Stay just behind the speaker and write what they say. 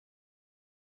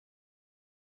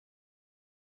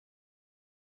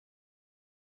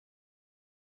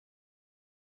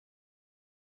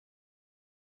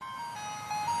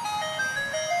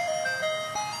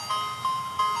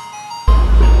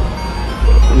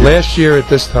Last year at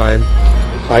this time,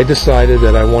 I decided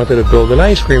that I wanted to build an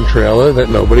ice cream trailer that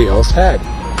nobody else had.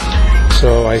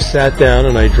 So I sat down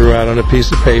and I drew out on a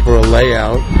piece of paper a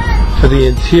layout for the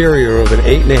interior of an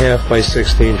 8.5 by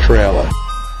 16 trailer.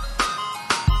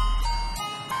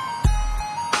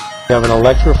 We have an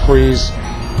Electro-Freeze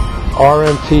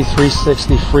RMT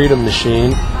 360 Freedom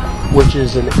machine, which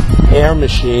is an air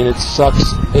machine. It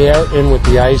sucks air in with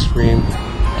the ice cream,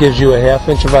 gives you a 1/2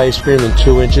 inch of ice cream and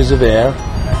 2 inches of air,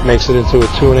 makes it into a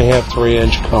 2.5,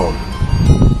 3-inch cone.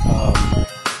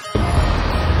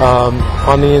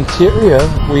 On the interior,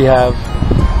 we have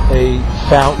a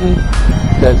fountain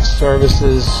that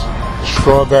services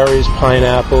strawberries,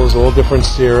 pineapples, all different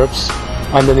syrups.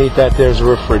 Underneath that, there's a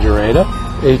refrigerator,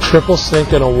 a triple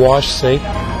sink and a wash sink,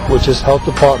 which is health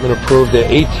department approved.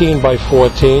 They're 18 by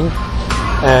 14,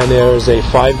 and there's a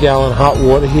 5-gallon hot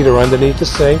water heater underneath the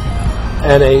sink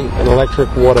and an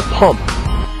electric water pump.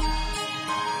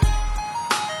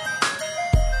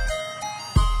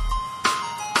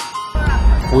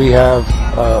 We have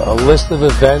a list of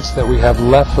events that we have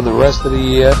left for the rest of the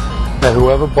year, that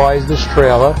whoever buys this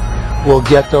trailer will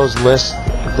get those lists,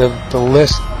 the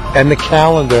list and the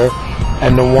calendar,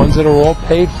 and the ones that are all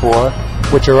paid for,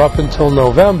 which are up until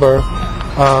November,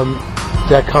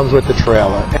 that comes with the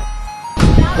trailer.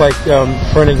 Like,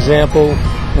 for an example,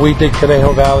 we did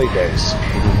Conejo Valley Days,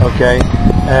 okay?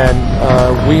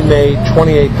 And we made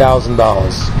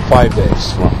 $28,000, 5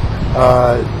 days.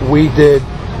 We did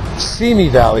Simi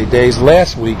Valley Days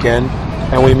last weekend,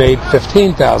 and we made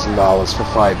 $15,000 for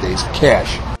 5 days,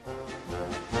 cash.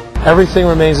 Everything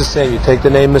remains the same. You take the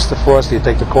name Mr. Frostee, you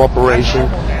take the corporation,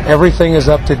 everything is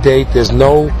up to date. There's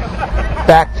no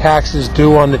back taxes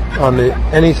due on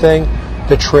anything.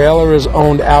 The trailer is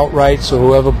owned outright, so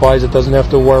whoever buys it doesn't have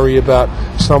to worry about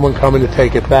someone coming to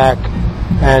take it back.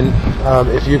 And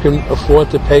if you can afford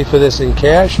to pay for this in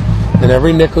cash, then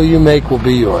every nickel you make will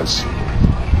be yours.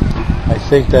 I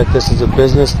think that this is a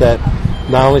business that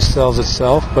not only sells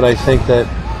itself, but I think that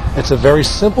it's a very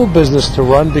simple business to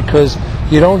run, because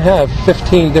you don't have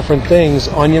 15 different things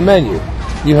on your menu.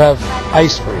 You have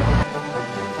ice cream.